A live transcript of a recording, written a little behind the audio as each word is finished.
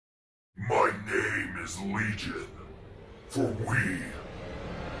is Legion, for we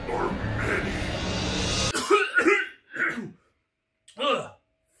are many. Ugh,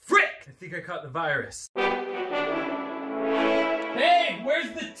 frick! I think I caught the virus. Hey,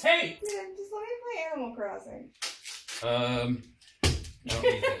 where's the tape? Yeah, just let me play Animal Crossing. I don't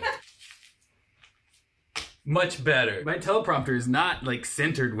need that. Much better. My teleprompter is not, like,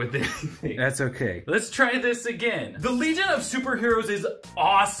 centered with anything. That's okay. Let's try this again. The Legion of Superheroes is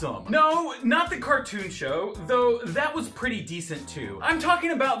awesome. No, not the cartoon show, though that was pretty decent too. I'm talking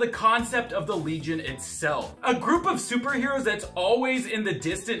about the concept of the Legion itself. A group of superheroes that's always in the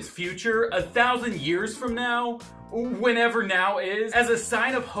distant future, 1,000 years from now, whenever now is, as a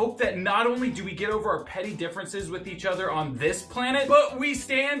sign of hope that not only do we get over our petty differences with each other on this planet, but we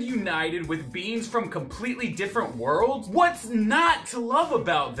stand united with beings from completely different worlds. What's not to love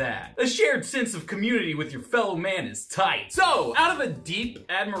about that? A shared sense of community with your fellow man is tight. So, out of a deep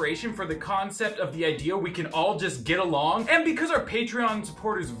admiration for the concept of the idea we can all just get along, and because our Patreon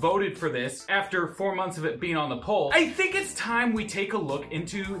supporters voted for this after 4 months of it being on the poll, I think it's time we take a look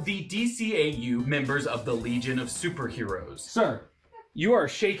into the DCAU members of the Legion of Superheroes. Sir, you are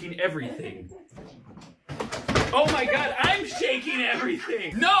shaking everything. Oh my god, I'm shaking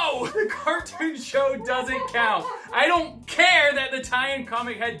everything! No! The cartoon show doesn't count. I don't care that the tie-in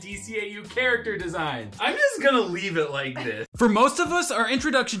comic had DCAU character designs. I'm just gonna leave it like this. For most of us, our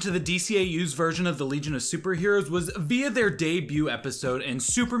introduction to the DCAU's version of the Legion of Superheroes was via their debut episode in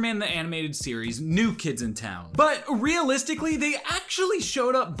Superman the Animated Series, New Kids in Town. But realistically, they actually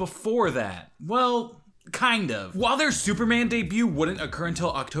showed up before that. Well, kind of. While their Superman debut wouldn't occur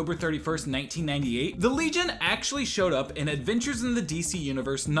until October 31st, 1998, the Legion actually showed up in Adventures in the DC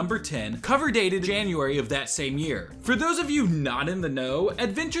Universe number 10, cover dated January of that same year. For those of you not in the know,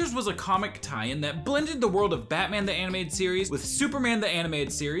 Adventures was a comic tie-in that blended the world of Batman the Animated Series with Superman the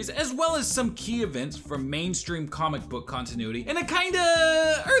Animated Series, as well as some key events from mainstream comic book continuity in a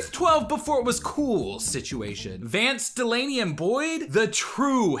kinda Earth 12 before it was cool situation. Vance, Delaney, and Boyd, the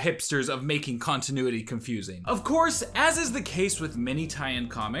true hipsters of making continuity confusing. Of course, as is the case with many tie-in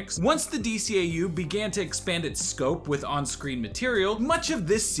comics, once the DCAU began to expand its scope with on-screen material, much of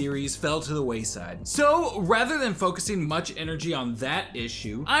this series fell to the wayside. So, rather than focusing much energy on that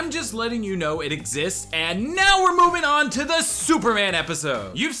issue, I'm just letting you know it exists, and now we're moving on to the Superman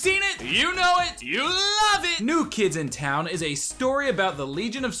episode. You've seen it, you know it, you love it! New Kids in Town is a story about the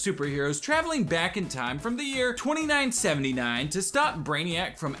Legion of Superheroes traveling back in time from the year 2979 to stop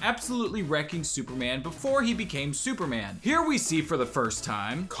Brainiac from absolutely wrecking Superman before he became Superman. Here we see for the first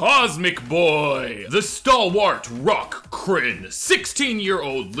time Cosmic Boy, the stalwart Rock Kryn,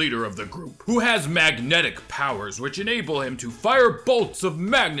 16-year-old leader of the group, who has magnetic powers which enable him to fire bolts of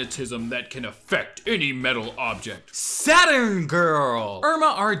magnetism that can affect any metal object. Saturn Girl,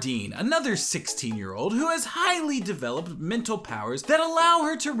 Irma Ardeen, another 16-year-old who has highly developed mental powers that allow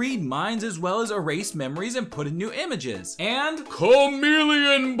her to read minds as well as erase memories and put in new images. And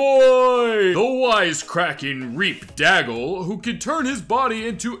Chameleon Boy, the wisecracking Reap Daggle, who can turn his body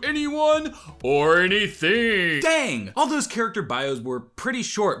into anyone or anything. Dang, all those character bios were pretty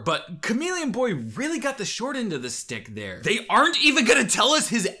short, but Chameleon Boy really got the short end of the stick there. They aren't even gonna tell us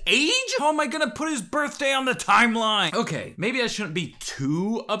his age? How am I gonna put his birthday on the timeline? Okay, maybe I shouldn't be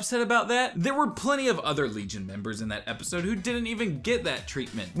too upset about that. There were plenty of other Legion members in that episode who didn't even get that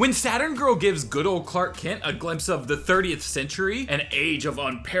treatment. When Saturn Girl gives good old Clark Kent a glimpse of the 30th century, an age of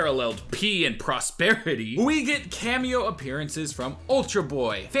unparalleled pee and prosperity, we get cameo appearances from Ultra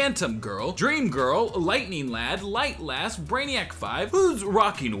Boy, Phantom Girl, Dream Girl, Lightning Lad, Light Lass, Brainiac 5, who's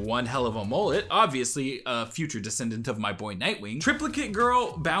rocking one hell of a mullet, obviously a future descendant of my boy Nightwing, Triplicate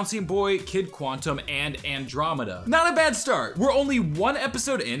Girl, Bouncing Boy, Kid Quantum, and Andromeda. Not a bad start. We're only one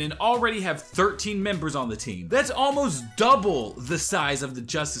episode in and already have 13 members on the team. That's almost double the size of the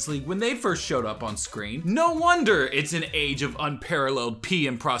Justice League when they first showed up on screen. No wonder it's an age of unparalleled pee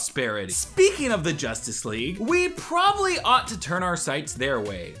and prosperity. Speaking of the Justice League, we probably ought to turn our sights their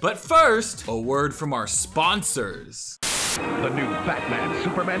way. But first, a word from our sponsors. The new Batman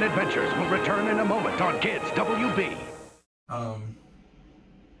Superman Adventures will return in a moment on Kids WB.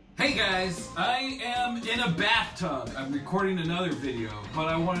 Hey guys, I am in a bathtub. I'm recording another video, but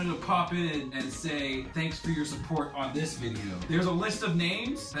I wanted to pop in and say thanks for your support on this video. There's a list of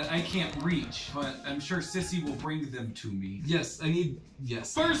names that I can't reach, but I'm sure Sissy will bring them to me. Yes.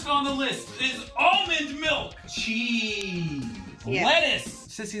 First on the list is almond milk, cheese, lettuce.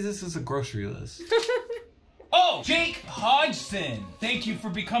 Sissy, this is a grocery list. Oh, Jake Hodgson. Thank you for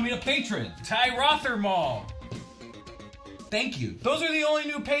becoming a patron. Ty Rothermall. Thank you. Those are the only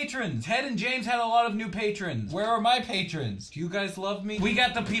new patrons. Ted and James had a lot of new patrons. Where are my patrons? Do you guys love me? We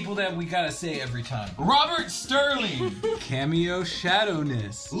got the people that we gotta say every time. Robert Sterling. Cameo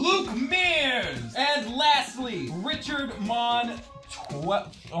Shadowness. Luke Mears. And lastly, Richard Mon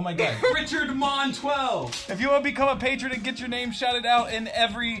 12. Oh my god. Richard Mon 12. If you want to become a patron and get your name shouted out in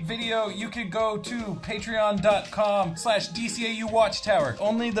every video, you can go to patreon.com/DCAU Watchtower.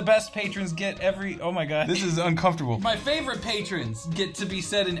 Only the best patrons get every... Oh my god. This is uncomfortable. My favorite patrons get to be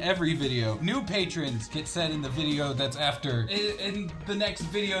said in every video. New patrons get said in the video that's after. In the next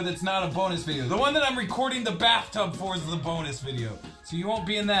video that's not a bonus video. The one that I'm recording the bathtub for is the bonus video. So you won't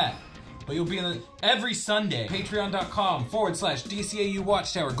be in that. But you'll be in every Sunday. Patreon.com/DCAU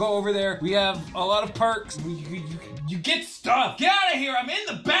Watchtower. Go over there. We have a lot of perks. You get stuff. Get out of here. I'm in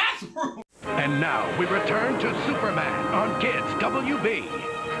the bathroom. And now we return to Superman on Kids WB.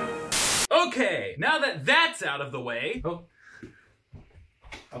 Okay, now that that's out of the way. Oh,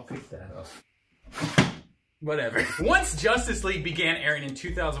 I'll pick that up. Whatever. Once Justice League began airing in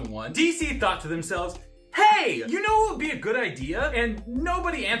 2001, DC thought to themselves, hey, you know what would be a good idea? And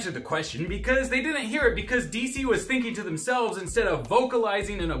nobody answered the question because they didn't hear it because DC was thinking to themselves instead of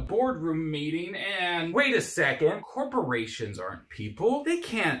vocalizing in a boardroom meeting. And wait a second, corporations aren't people. They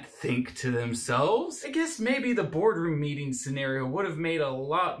can't think to themselves. I guess maybe the boardroom meeting scenario would have made a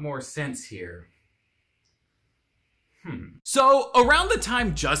lot more sense here. So, around the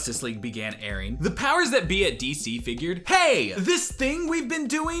time Justice League began airing, the powers that be at DC figured, hey, this thing we've been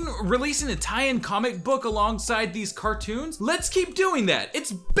doing, releasing a tie-in comic book alongside these cartoons, let's keep doing that.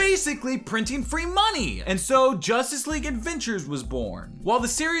 It's basically printing free money. And so, Justice League Adventures was born. While the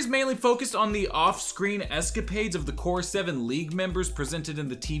series mainly focused on the off-screen escapades of the core 7 League members presented in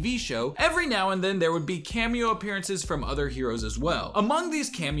the TV show, every now and then there would be cameo appearances from other heroes as well. Among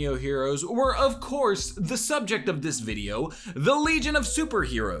these cameo heroes were, of course, the subject of this video, the Legion of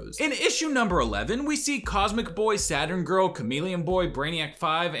Superheroes. In issue number 11, we see Cosmic Boy, Saturn Girl, Chameleon Boy, Brainiac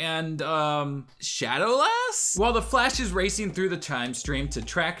 5, and, Shadowlass? While the Flash is racing through the time stream to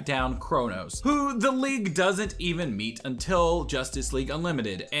track down Kronos, who the League doesn't even meet until Justice League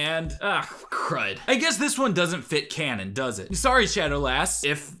Unlimited, and, crud. I guess this one doesn't fit canon, does it? Sorry, Shadowlass,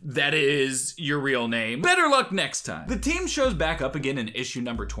 if that is your real name. Better luck next time. The team shows back up again in issue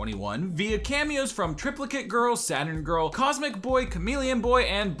number 21 via cameos from Triplicate Girl, Saturn Girl, Cosmic Boy, Chameleon Boy,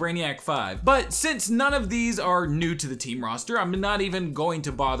 and Brainiac 5. But since none of these are new to the team roster, I'm not even going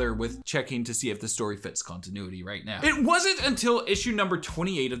to bother with checking to see if the story fits continuity right now. It wasn't until issue number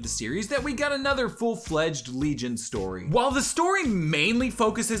 28 of the series that we got another full-fledged Legion story. While the story mainly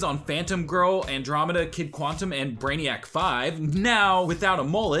focuses on Phantom Girl, Andromeda, Kid Quantum, and Brainiac 5, now without a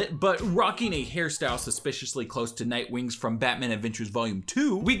mullet, but rocking a hairstyle suspiciously close to Nightwing's from Batman Adventures Volume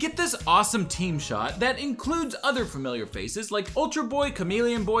 2, we get this awesome team shot that includes other familiar faces like Ultra Boy,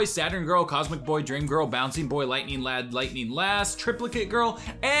 Chameleon Boy, Saturn Girl, Cosmic Boy, Dream Girl, Bouncing Boy, Lightning Lad, Lightning Lass, Triplicate Girl,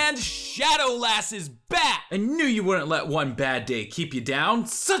 and Shadowlass is back! I knew you wouldn't let one bad day keep you down.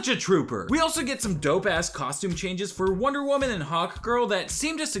 Such a trooper. We also get some dope-ass costume changes for Wonder Woman and Hawk Girl that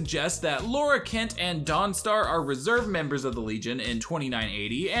seem to suggest that Laura Kent and Dawnstar are reserve members of the Legion in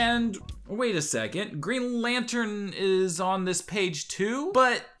 2980, and wait a second, Green Lantern is on this page too?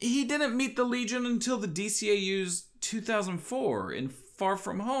 But he didn't meet the Legion until the DCAU's 2004 in Far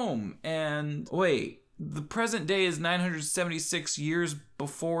From Home, and wait, the present day is 976 years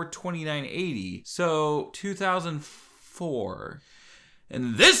before 2980, so 2004.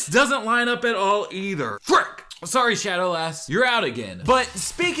 And this doesn't line up at all either. Frick! Sorry, Shadowlass, you're out again. But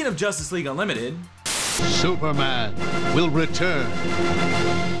speaking of Justice League Unlimited, Superman will return.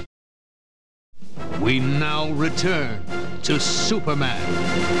 We now return to Superman.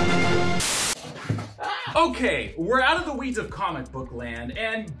 okay, we're out of the weeds of comic book land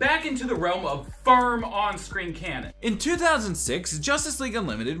and back into the realm of firm on-screen canon. In 2006, Justice League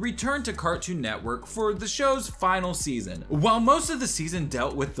Unlimited returned to Cartoon Network for the show's final season. While most of the season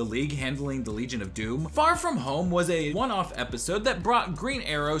dealt with the League handling the Legion of Doom, Far From Home was a one-off episode that brought Green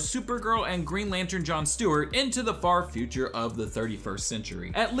Arrow, Supergirl, and Green Lantern John Stewart into the far future of the 31st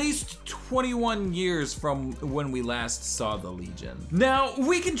century. At least 21 years from when we last saw the Legion. Now,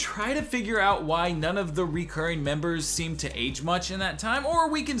 we can try to figure out why none of the recurring members seem to age much in that time, or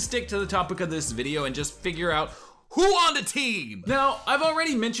we can stick to the topic of this video and just figure out who on the team? Now, I've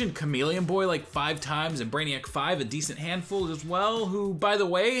already mentioned Chameleon Boy like 5 times and Brainiac 5 a decent handful as well, who, by the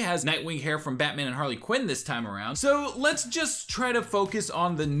way, has Nightwing hair from Batman and Harley Quinn this time around. So let's just try to focus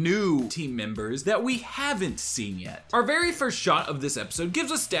on the new team members that we haven't seen yet. Our very first shot of this episode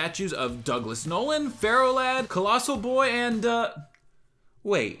gives us statues of Douglas Nolan, Pharaoh Lad, Colossal Boy, and,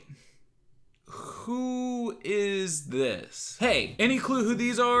 wait. who is this? Hey, any clue who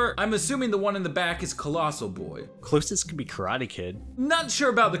these are? I'm assuming the one in the back is Colossal Boy. Closest could be Karate Kid. Not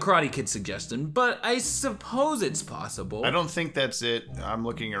sure about the Karate Kid suggestion, but I suppose it's possible. I don't think that's it. I'm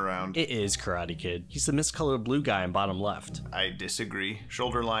looking around. It is Karate Kid. He's the miscolored blue guy in bottom left. I disagree.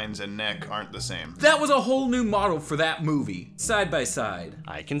 Shoulder lines and neck aren't the same. That was a whole new model for that movie, side by side.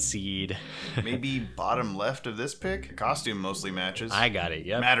 I concede. Maybe bottom left of this pic? Costume mostly matches. I got it,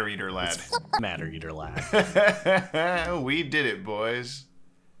 yep. Matter Eater Lad. Matter Eater Lad. We did it, boys.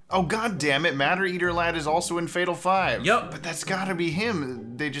 Oh, god damn it, Matter Eater Lad is also in Fatal 5. Yup. But that's gotta be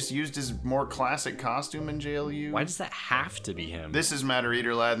him. They just used his more classic costume in JLU. Why does that have to be him? This is Matter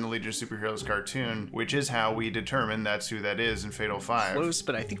Eater Lad in the Legion of Superheroes cartoon, which is how we determine that's who that is in Fatal 5. Close,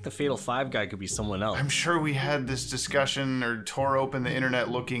 but I think the Fatal 5 guy could be someone else. I'm sure we had this discussion or tore open the internet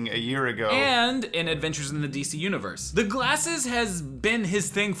looking a year ago. And in Adventures in the DC Universe. The glasses has been his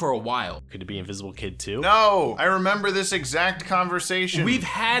thing for a while. Could it be Invisible Kid too? No! I remember this exact conversation. We've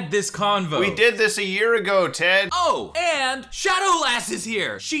had this convo. We did this a year ago, Ted. Oh, and Shadowlass is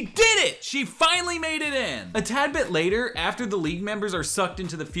here. She did it. She finally made it in. A tad bit later, after the League members are sucked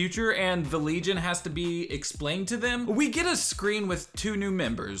into the future and the Legion has to be explained to them, we get a screen with two new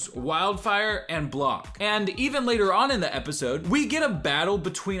members, Wildfire and Block. And even later on in the episode, we get a battle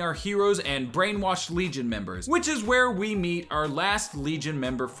between our heroes and brainwashed Legion members, which is where we meet our last Legion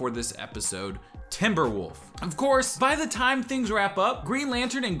member for this episode, Timberwolf. Of course, by the time things wrap up, Green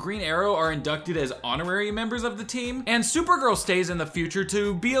Lantern and Green Arrow are inducted as honorary members of the team, and Supergirl stays in the future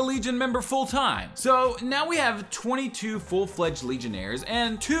to be a Legion member full time. So now we have 22 full-fledged Legionnaires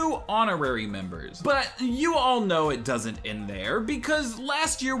and 2 honorary members. But you all know it doesn't end there, because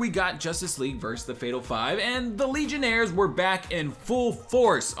last year we got Justice League vs. the Fatal 5, and the Legionnaires were back in full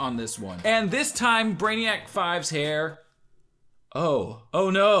force on this one. And this time, Brainiac 5's hair... Oh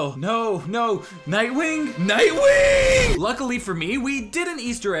no, Nightwing! Luckily for me, we did an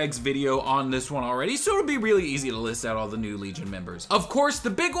Easter eggs video on this one already, so it'll be really easy to list out all the new Legion members. Of course, the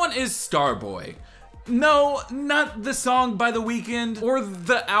big one is Starboy. No, not the song by The Weeknd, or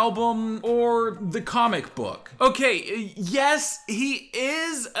the album, or the comic book. Okay, yes, he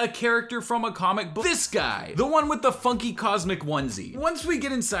is a character from a comic book. This guy, the one with the funky cosmic onesie. Once we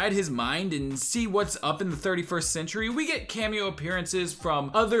get inside his mind and see what's up in the 31st century, we get cameo appearances from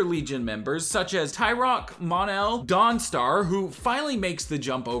other Legion members, such as Tyrock, Mon-El, Dawnstar, who finally makes the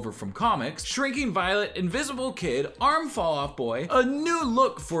jump over from comics, Shrinking Violet, Invisible Kid, Arm Fall Off Boy, a new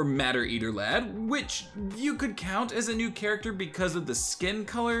look for Matter Eater Lad, which you could count as a new character because of the skin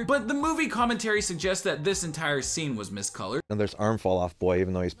color, but the movie commentary suggests that this entire scene was miscolored. And there's Arm Fall Off Boy,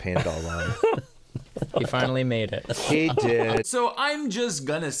 even though he's painted all wrong. He finally made it. He did. So I'm just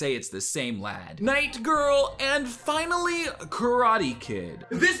gonna say it's the same lad. Night Girl, and finally, Karate Kid.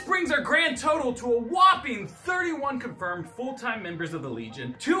 This brings our grand total to a whopping 31 confirmed full-time members of the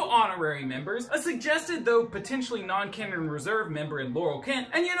Legion, 2 honorary members, a suggested though potentially non-canon reserve member in Laurel Kent,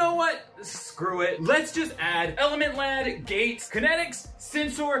 and you know what? Screw it. Let's just add Element Lad, Gates, Kinetics,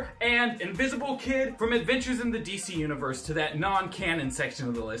 Censor, and Invisible Kid from Adventures in the DC Universe to that non-canon section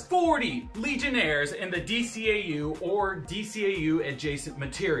of the list. 40 Legionnaires in the DCAU or DCAU adjacent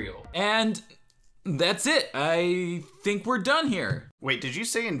material. And that's it. I think we're done here. Wait, did you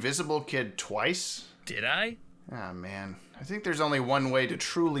say Invisible Kid twice? Did I? Ah, man. I think there's only one way to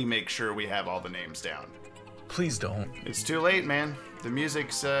truly make sure we have all the names down. Please don't. It's too late, man. The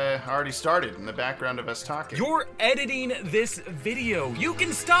music's already started in the background of us talking. You're editing this video. You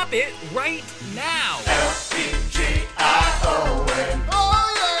can stop it right now. L-E-G-I-O-N.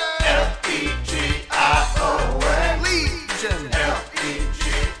 Oh, yeah! L-E-G-I-O-N. Legion.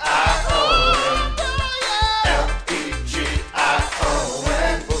 L-E-G-I-O-N. L-E-G-I-O-N.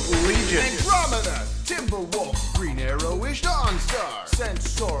 Legion. Andromeda. Timberwolf. Green Arrow-ish Dawnstar.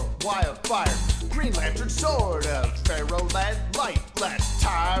 Censor. Wildfire. Green Lantern, sort of. Pharaoh Lad, Light Last.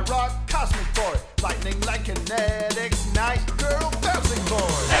 Tyrock, Cosmic Boy. Lightning like Kinetics. Night Girl, Bouncing Boy.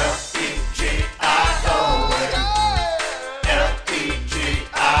 L-E-G-I-O-N. L-E-G-I-O-N.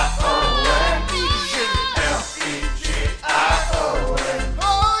 Legion. L-E-G-I-O-N.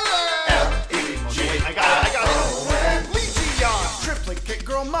 Oh yeah. L-E-G-I-O-N. I got it. Legion. Triplicate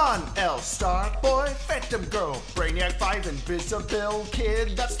Girl, Mon-El. Star Boy, Phantom Girl. Brainiac 5, Invisible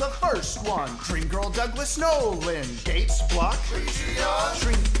Kid, that's the first one. Dream Girl, Douglas Nolan. Gates, Block, Legion.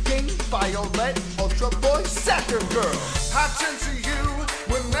 Shrinking Violet, Ultra Boy, Saturn Girl. I turn to you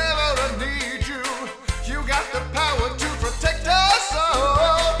whenever I need you. You got the power to protect us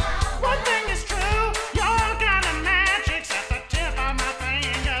all. One thing is true, you're got a magic at the tip of my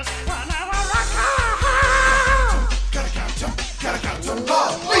fingers. Whenever I Gotta count them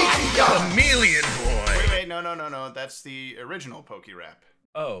all. Legion. Chameleon No. That's the original Pokerap.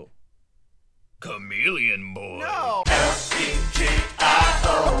 Oh. Chameleon Boy. No! L-E-G-I-O-N.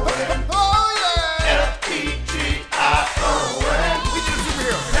 Oh, yeah! L-E-G-I-O-N. We did a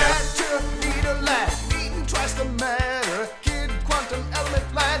superhero. Matter, need a lad, eating twice the matter. Kid, quantum,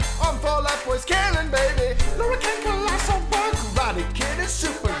 element, lad. On Fall Out Boys, Karen, baby. Laura Kent, Colossal Boy, Karate Kid, and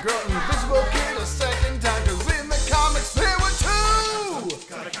Supergirl. Invisible Kid a second time, 'cause in the comics there were two!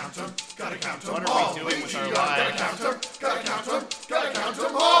 Gotta count them What all. are we doing with our Gotta lives? count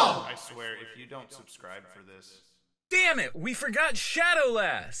them all! I swear, if you don't subscribe for this... Damn it, we forgot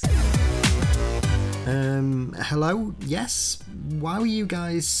Shadowlass. Hello? Yes? Why were you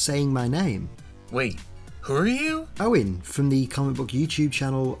guys saying my name? Wait, who are you? Owen, from the comic book YouTube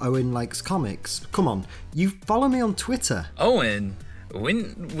channel Owen Likes Comics. Come on, you follow me on Twitter. Owen?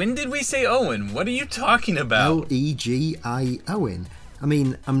 When did we say Owen? What are you talking about? L-E-G-I Owen. I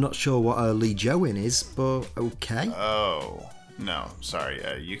mean, I'm not sure what a Lee Join is, but okay. Oh, no, sorry.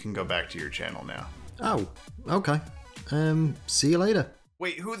 You can go back to your channel now. Oh, okay. See you later.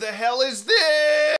 Wait, who the hell is this?